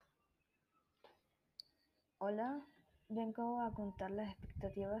Hola, vengo a contar las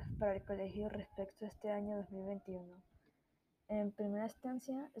expectativas para el colegio respecto a este año 2021. En primera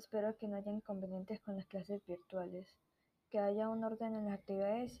instancia, espero que no haya inconvenientes con las clases virtuales, que haya un orden en las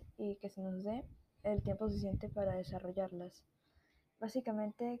actividades y que se nos dé el tiempo suficiente para desarrollarlas.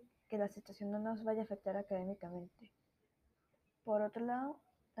 Básicamente, que la situación no nos vaya a afectar académicamente. Por otro lado,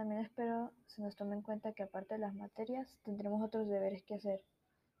 también espero se nos tome en cuenta que aparte de las materias, tendremos otros deberes que hacer,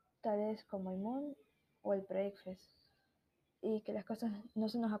 tales como el MUN o el Pre-Exfes, y que las cosas no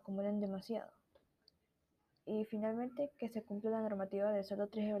se nos acumulen demasiado. Y finalmente, que se cumpla la normativa de solo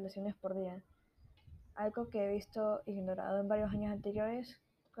 3 evaluaciones por día, algo que he visto ignorado en varios años anteriores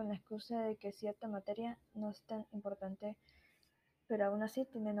con la excusa de que cierta materia no es tan importante, pero aún así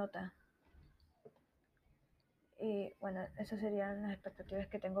tiene nota. Y bueno, esas serían las expectativas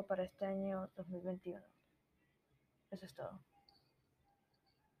que tengo para este año 2021. Eso es todo.